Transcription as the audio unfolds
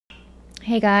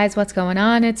Hey guys, what's going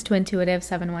on? It's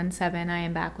Twintuitive717. I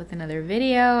am back with another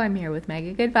video. I'm here with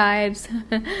Mega Good Vibes.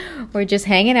 We're just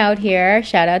hanging out here.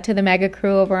 Shout out to the Mega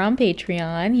crew over on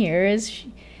Patreon.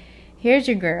 Here's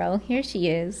your girl. Here she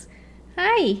is.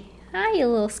 Hi. Hi, you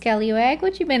little scallywag.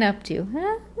 What you been up to?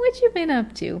 Huh? What you been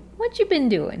up to? What you been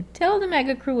doing? Tell the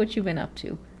Mega crew what you been up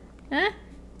to. Huh?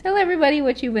 Tell everybody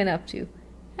what you been up to.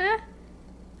 Huh?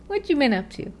 What you been up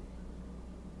to?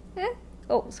 Huh?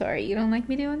 Oh, sorry, you don't like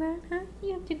me doing that, huh?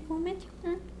 You have to do it,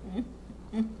 huh?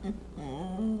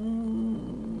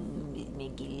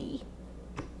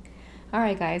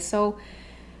 Alright, guys, so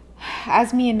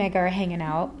as me and Meg are hanging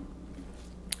out,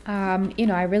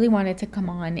 I really wanted to come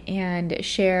on and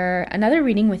share another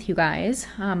reading with you guys.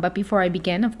 But before I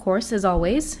begin, of course, as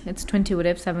always, it's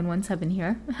Twintuitive717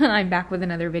 here. I'm back with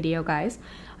another video, guys.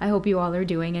 I hope you all are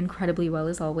doing incredibly well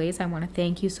as always. I want to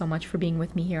thank you so much for being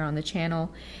with me here on the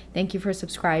channel. Thank you for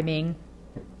subscribing.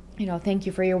 Thank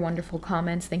you for your wonderful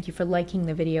comments. Thank you for liking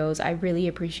the videos. I really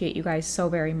appreciate you guys so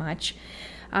very much.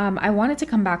 I wanted to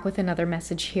come back with another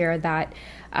message here that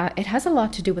it has a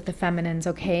lot to do with the feminines,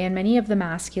 okay? And many of the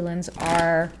masculines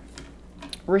are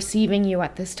receiving you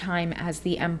at this time as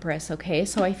the Empress, okay?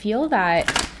 So I feel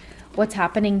that what's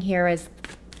happening here is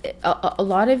a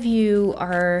lot of you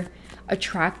are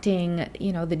attracting,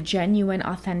 the genuine,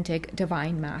 authentic,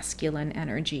 divine masculine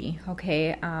energy,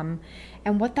 okay?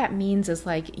 And what that means is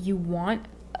like you want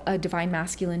a divine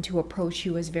masculine to approach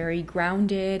you as very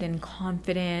grounded and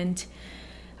confident,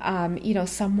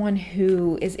 someone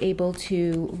who is able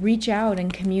to reach out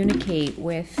and communicate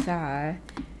with,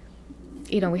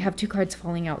 we have two cards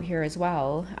falling out here as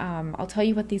well. I'll tell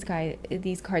you what these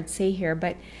cards say here,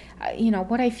 but,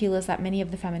 what I feel is that many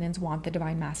of the feminines want the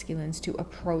divine masculines to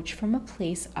approach from a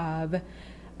place of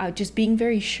just being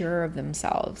very sure of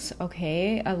themselves,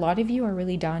 okay? A lot of you are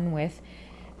really done with,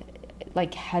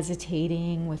 like,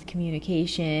 hesitating with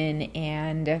communication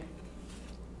and...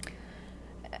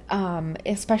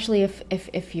 especially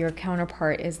if your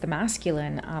counterpart is the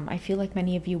masculine, I feel like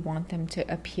many of you want them to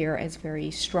appear as very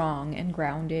strong and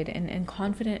grounded and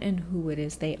confident in who it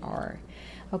is they are.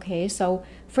 Okay, so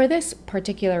for this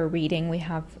particular reading, we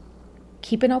have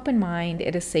keep an open mind,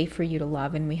 it is safe for you to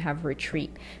love, and we have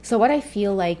retreat. So what I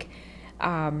feel like,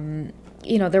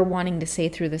 they're wanting to say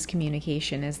through this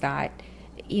communication is that,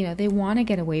 they want to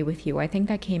get away with you. I think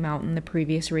that came out in the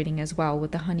previous reading as well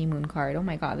with the honeymoon card. Oh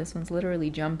my God, this one's literally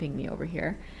jumping me over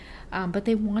here. But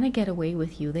they want to get away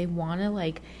with you. They want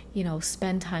to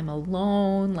spend time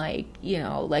alone. Hey,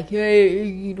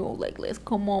 let's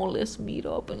come on, let's meet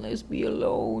up and let's be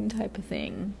alone type of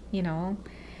thing.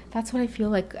 That's what I feel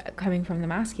like coming from the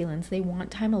masculines. They want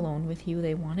time alone with you.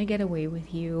 They want to get away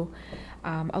with you.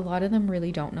 A lot of them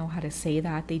really don't know how to say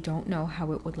that. They don't know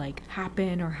how it would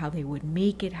happen or how they would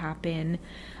make it happen.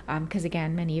 Because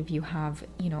again, many of you have,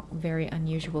 very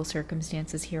unusual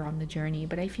circumstances here on the journey,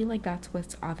 but I feel like that's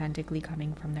what's authentically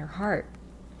coming from their heart.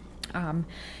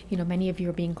 Many of you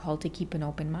are being called to keep an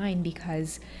open mind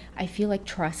because I feel like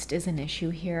trust is an issue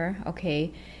here,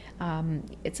 okay?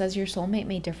 It says your soulmate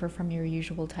may differ from your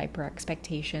usual type or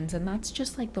expectations, and that's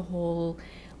just like the whole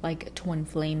twin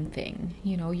flame thing.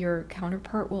 Your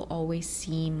counterpart will always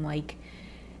seem like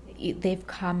they've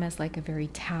come as a very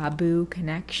taboo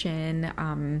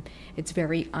connection. It's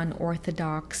very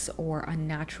unorthodox or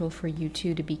unnatural for you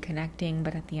two to be connecting,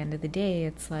 but at the end of the day,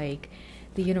 it's like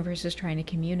the universe is trying to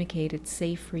communicate it's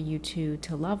safe for you two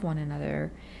to love one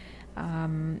another.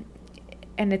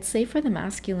 And it's safe for the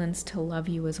masculines to love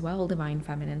you as well, divine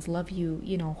feminines, love you,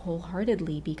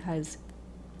 wholeheartedly, because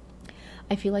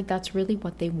I feel like that's really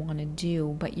what they want to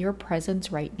do. But your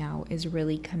presence right now is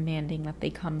really commanding that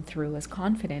they come through as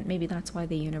confident. Maybe that's why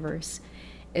the universe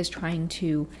is trying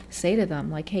to say to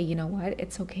them, hey, you know what?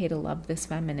 It's okay to love this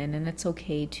feminine, and it's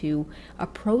okay to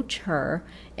approach her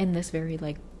in this very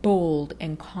bold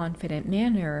and confident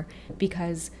manner,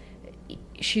 because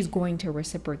she's going to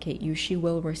reciprocate you. She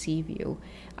will receive you.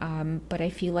 But I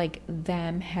feel like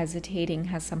them hesitating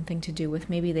has something to do with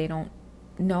maybe they don't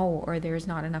know, or there's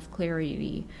not enough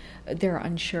clarity. They're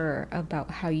unsure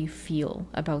about how you feel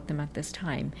about them at this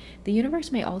time. The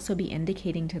universe may also be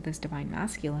indicating to this divine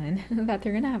masculine that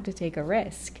they're going to have to take a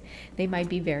risk. They might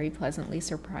be very pleasantly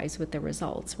surprised with the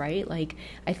results, right?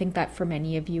 I think that for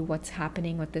many of you, what's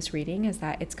happening with this reading is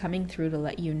that it's coming through to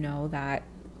let you know that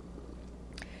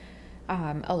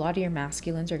a lot of your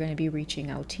masculines are going to be reaching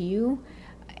out to you,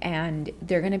 and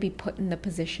they're going to be put in the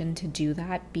position to do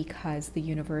that because the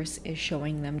universe is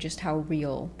showing them just how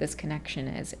real this connection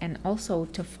is, and also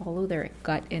to follow their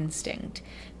gut instinct.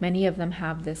 Many of them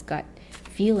have this gut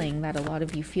feeling that a lot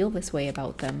of you feel this way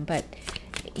about them, but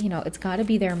you know, it's got to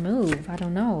be their move. I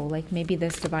don't know. Like maybe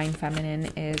this divine feminine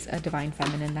is a divine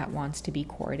feminine that wants to be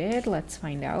courted. Let's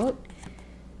find out.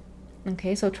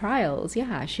 Okay, so trials.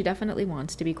 Yeah, she definitely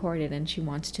wants to be courted, and she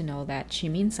wants to know that she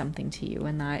means something to you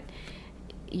and that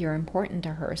you're important to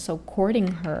her. So courting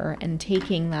her and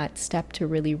taking that step to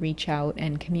really reach out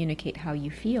and communicate how you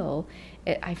feel,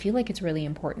 I feel like it's really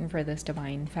important for this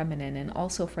divine feminine and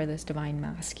also for this divine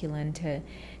masculine to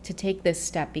take this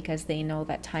step, because they know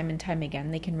that time and time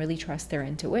again they can really trust their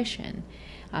intuition.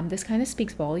 This kind of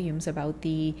speaks volumes about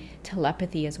the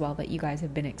telepathy as well that you guys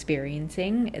have been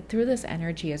experiencing through this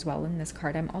energy as well. In this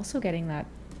card, I'm also getting that,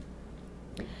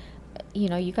 you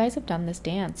know, you guys have done this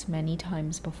dance many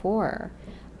times before.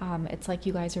 It's like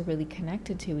you guys are really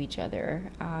connected to each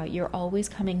other. You're always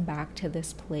coming back to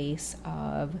this place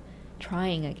of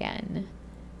trying again.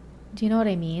 Do you know what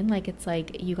I mean? Like, it's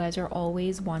like you guys are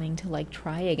always wanting to like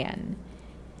try again.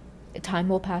 Time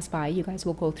will pass by. You guys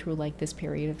will go through like this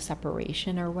period of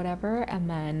separation or whatever. And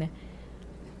then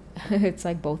it's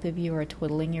like both of you are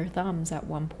twiddling your thumbs at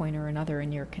one point or another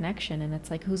in your connection. And it's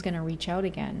like, who's going to reach out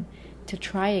again to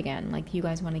try again? Like, you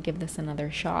guys want to give this another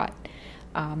shot.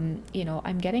 You know,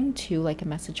 I'm getting to like a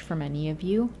message for many of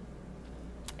you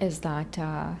is that,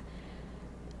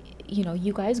 you know,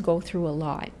 you guys go through a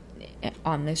lot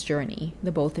on this journey,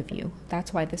 the both of you.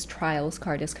 That's why this trials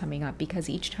card is coming up, because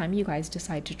each time you guys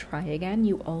decide to try again,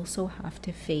 you also have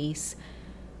to face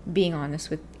being honest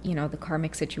with, you know, the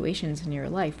karmic situations in your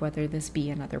life, whether this be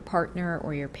another partner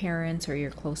or your parents or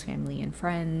your close family and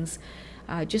friends.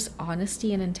 Just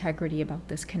honesty and integrity about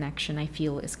this connection, I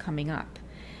feel, is coming up.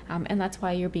 And that's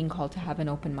why you're being called to have an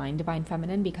open mind, divine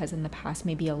feminine, because in the past,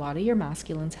 maybe a lot of your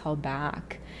masculines held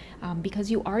back because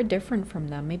you are different from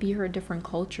them. Maybe you're a different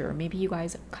culture. Maybe you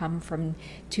guys come from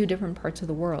two different parts of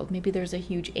the world. Maybe there's a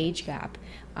huge age gap.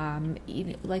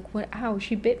 Like what? Ow,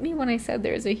 she bit me when I said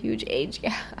there's a huge age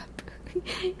gap.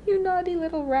 You naughty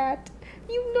little rat.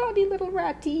 You naughty little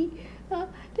ratty.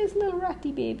 This little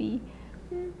ratty baby.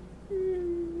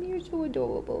 You're so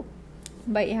adorable.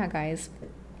 But yeah, guys,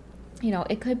 you know,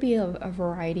 it could be a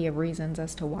variety of reasons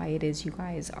as to why it is you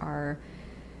guys are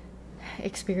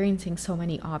experiencing so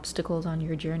many obstacles on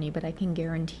your journey, but I can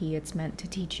guarantee it's meant to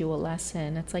teach you a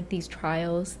lesson. It's like these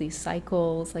trials, these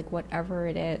cycles, like whatever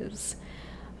it is,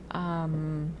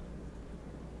 you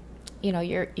know,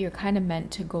 you're kind of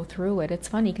meant to go through it. It's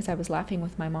funny because I was laughing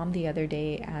with my mom the other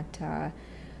day at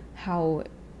how,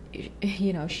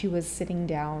 you know, she was sitting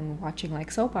down watching like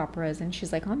soap operas, and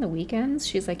she's like, on the weekends,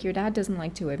 she's like, your dad doesn't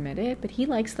like to admit it, but he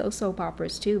likes those soap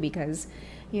operas too, because,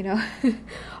 you know,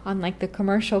 on like the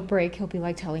commercial break, he'll be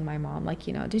like telling my mom, like,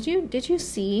 you know, did you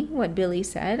see what Billy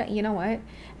said? You know what?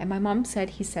 And my mom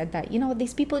said, he said that, you know,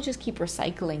 these people just keep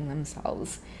recycling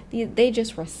themselves. They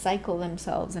just recycle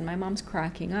themselves. And my mom's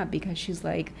cracking up because she's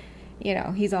like, you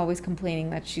know, he's always complaining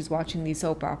that she's watching these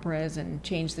soap operas and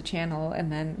change the channel.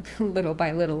 And then little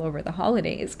by little over the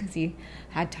holidays, because he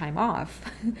had time off,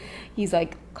 he's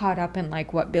like caught up in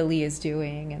like what Billy is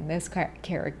doing and this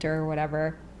character or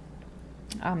whatever.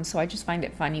 So I just find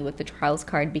it funny with the trials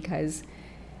card, because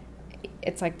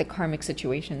it's like the karmic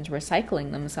situations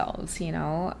recycling themselves, you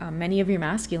know. Many of your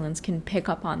masculines can pick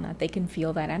up on that. They can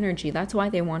feel that energy. That's why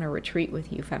they want to retreat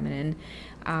with you, feminine.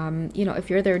 You know, if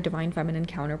you're their divine feminine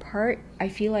counterpart, I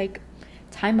feel like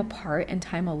time apart and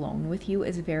time alone with you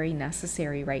is very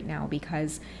necessary right now,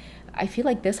 because I feel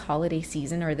like this holiday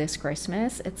season or this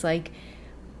Christmas, it's like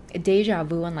deja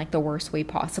vu in like the worst way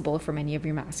possible for many of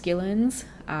your masculines.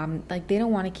 Like they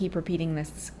don't want to keep repeating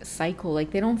this cycle.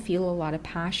 Like they don't feel a lot of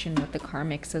passion with the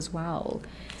karmics as well.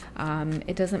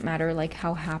 It doesn't matter like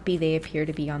how happy they appear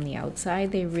to be on the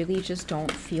outside. They really just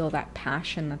don't feel that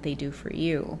passion that they do for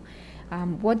you.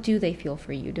 What do they feel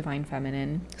for you, divine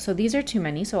feminine? So these are too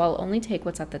many, so I'll only take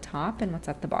what's at the top and what's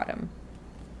at the bottom.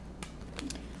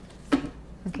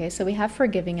 Okay, so we have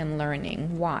forgiving and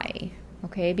learning. Why?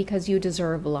 Okay, because you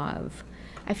deserve love.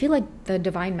 I feel like the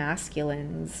divine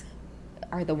masculines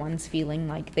are the ones feeling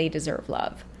like they deserve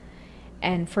love.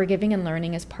 And forgiving and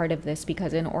learning is part of this,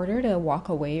 because in order to walk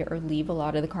away or leave a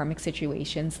lot of the karmic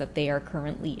situations that they are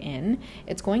currently in,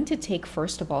 it's going to take,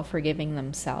 first of all, forgiving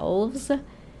themselves,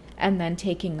 and then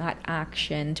taking that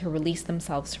action to release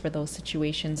themselves for those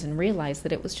situations and realize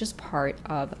that it was just part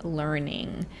of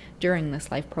learning during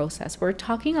this life process. We're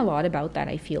talking a lot about that,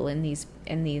 I feel, in these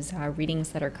readings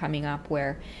that are coming up,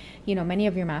 where, you know, many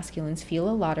of your masculines feel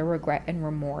a lot of regret and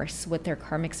remorse with their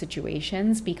karmic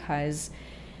situations, because,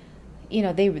 you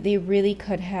know, they really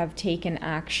could have taken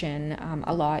action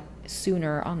a lot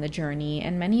sooner on the journey,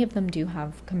 and many of them do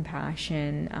have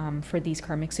compassion for these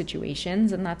karmic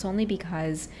situations, and that's only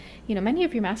because, you know, many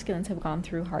of your masculines have gone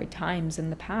through hard times in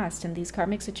the past, and these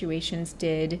karmic situations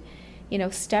did, you know,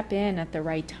 step in at the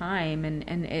right time,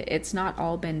 and it's not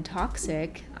all been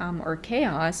toxic or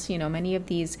chaos. You know, many of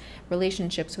these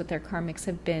relationships with their karmics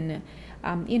have been,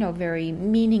 you know, very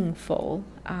meaningful,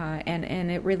 and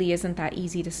it really isn't that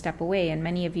easy to step away. And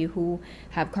many of you who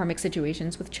have karmic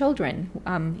situations with children,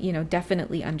 you know,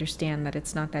 definitely understand that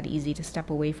it's not that easy to step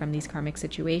away from these karmic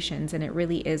situations, and it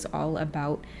really is all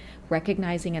about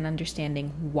recognizing and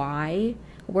understanding why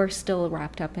we're still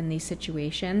wrapped up in these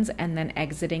situations, and then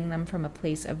exiting them from a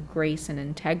place of grace and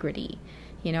integrity.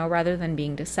 You know, rather than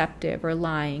being deceptive or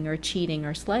lying or cheating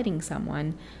or slighting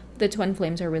someone, the twin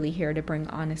flames are really here to bring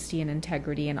honesty and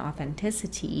integrity and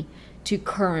authenticity to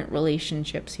current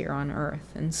relationships here on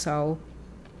earth. And so,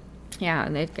 yeah,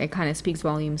 it kind of speaks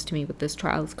volumes to me with this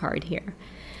trials card here.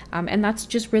 And that's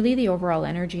just really the overall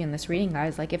energy in this reading,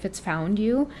 guys. Like, if it's found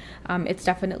you, it's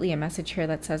definitely a message here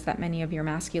that says that many of your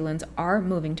masculines are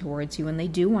moving towards you, and they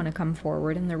do want to come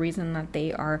forward. And the reason that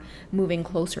they are moving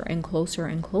closer and closer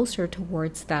and closer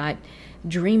towards that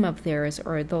dream of theirs,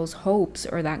 or those hopes,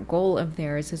 or that goal of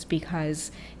theirs, is because,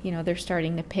 you know, they're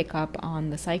starting to pick up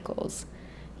on the cycles.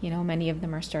 You know, many of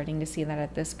them are starting to see that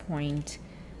at this point,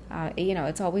 you know,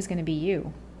 it's always going to be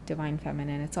you, Divine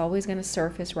Feminine. It's always going to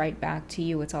surface right back to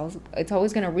you. It's always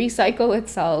going to recycle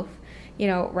itself, you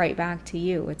know, right back to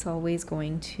you. It's always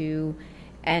going to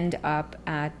end up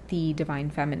at the Divine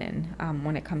Feminine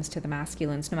when it comes to the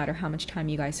masculines, no matter how much time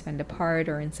you guys spend apart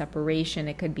or in separation.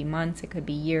 It could be months, it could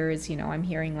be years. You know, I'm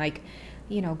hearing like,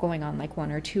 you know, going on like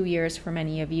 1 or 2 years for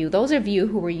many of you. Those of you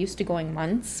who were used to going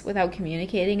months without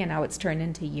communicating and now it's turned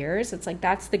into years, it's like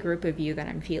that's the group of you that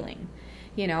I'm feeling.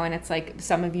 You know, and it's like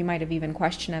some of you might have even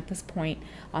questioned at this point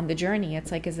on the journey.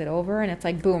 It's like, is it over? And it's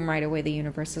like, boom, right away the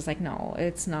universe is like, no,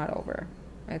 it's not over.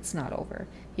 It's not over.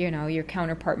 You know, your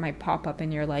counterpart might pop up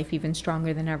in your life even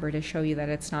stronger than ever to show you that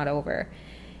it's not over.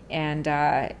 And,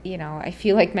 you know, I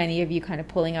feel like many of you kind of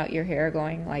pulling out your hair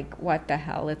going like, what the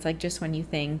hell? It's like just when you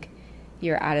think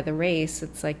you're out of the race,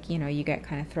 it's like, you know, you get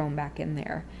kind of thrown back in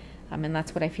there. And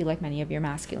that's what I feel like many of your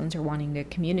masculines are wanting to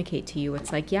communicate to you.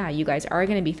 It's like, yeah, you guys are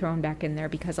going to be thrown back in there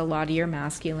because a lot of your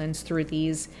masculines, through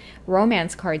these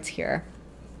romance cards here,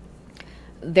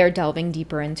 they're delving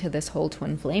deeper into this whole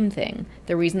twin flame thing.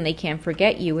 The reason they can't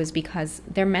forget you is because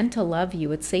they're meant to love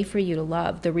you. It's safe for you to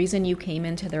love. The reason you came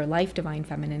into their life, Divine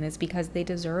Feminine, is because they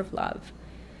deserve love.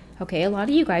 Okay, a lot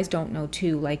of you guys don't know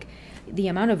too, like, the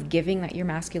amount of giving that your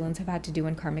masculines have had to do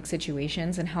in karmic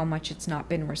situations and how much it's not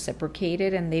been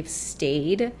reciprocated, and they've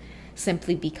stayed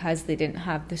simply because they didn't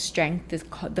have the strength,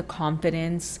 the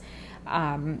confidence,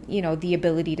 you know, the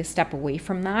ability to step away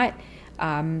from that.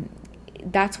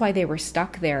 That's why they were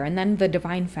stuck there. And then the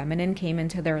Divine Feminine came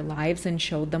into their lives and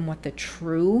showed them what the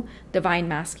true Divine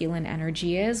Masculine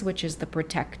energy is, which is the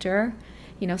protector.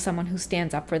 You know, someone who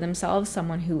stands up for themselves,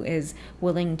 someone who is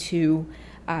willing to,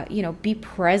 you know, be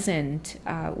present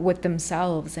with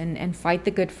themselves and fight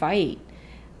the good fight,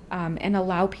 and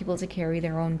allow people to carry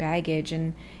their own baggage.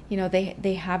 And, you know,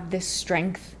 they have this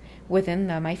strength within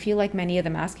them. I feel like many of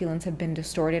the masculines have been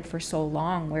distorted for so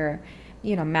long, where,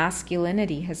 you know,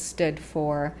 masculinity has stood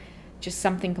for just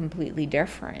something completely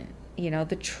different. You know,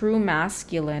 the true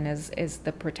masculine is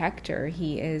the protector.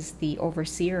 He is the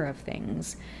overseer of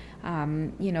things.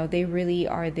 You know, they really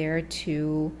are there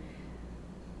to,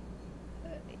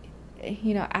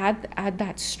 you know, add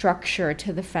that structure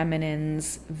to the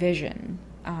feminine's vision,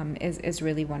 is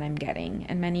really what I'm getting.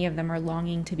 And many of them are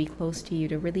longing to be close to you,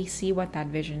 to really see what that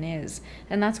vision is.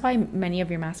 And that's why many of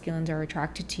your masculines are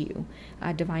attracted to you,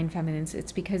 Divine Feminines.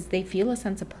 It's because they feel a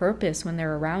sense of purpose when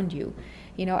they're around you.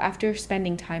 You know, after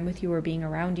spending time with you or being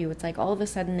around you, it's like all of a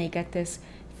sudden they get this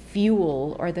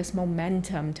fuel or this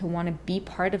momentum to want to be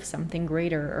part of something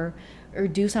greater, or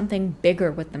do something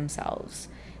bigger with themselves.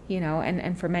 You know,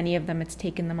 and for many of them, it's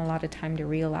taken them a lot of time to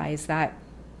realize that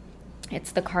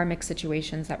it's the karmic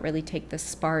situations that really take the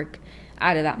spark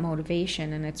out of that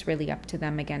motivation, and it's really up to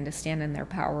them again to stand in their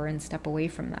power and step away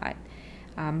from that.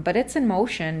 But it's in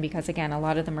motion because, again, a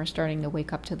lot of them are starting to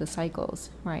wake up to the cycles,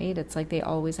 right? It's like they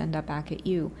always end up back at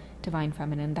you, Divine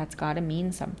Feminine. That's got to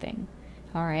mean something.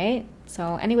 All right.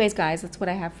 So anyways, guys, that's what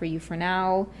I have for you for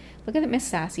now. Look at Miss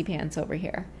Sassy Pants over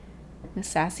here. Miss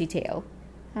Sassy Tail.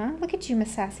 Huh? Look at you,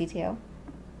 Miss Sassy Tail.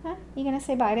 Huh? You going to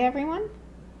say bye to everyone?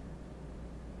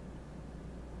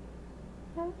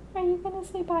 Huh? Are you going to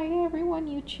say bye to everyone,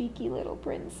 you cheeky little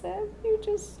princess? You're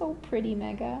just so pretty,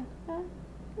 Mega. Huh?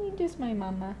 You're just my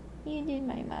mama. You're just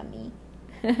my mommy.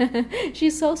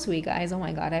 She's so sweet, guys. Oh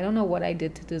my God. I don't know what I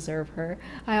did to deserve her.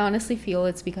 I honestly feel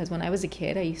it's because when I was a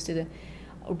kid, I used to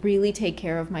really take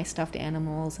care of my stuffed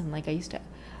animals. And like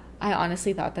I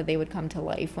honestly thought that they would come to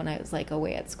life when I was like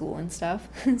away at school and stuff.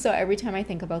 So every time I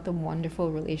think about the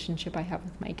wonderful relationship I have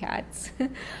with my cats,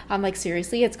 I'm like,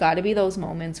 seriously, it's got to be those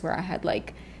moments where I had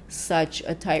like such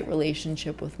a tight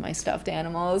relationship with my stuffed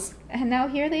animals. And now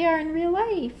here they are in real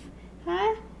life.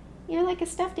 Huh? You're like a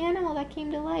stuffed animal that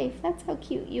came to life. That's how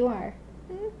cute you are.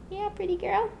 Yeah, pretty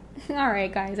girl. All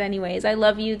right, guys. Anyways, I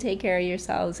love you. Take care of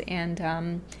yourselves. And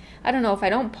I don't know if I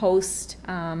don't post,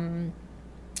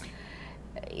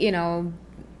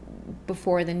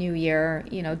 before the new year,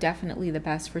 definitely the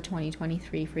best for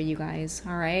 2023 for you guys.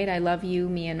 All right. I love you.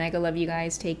 Me and Mega love you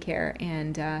guys. Take care.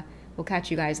 And we'll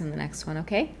catch you guys in the next one.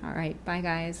 Okay. All right. Bye,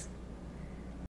 guys.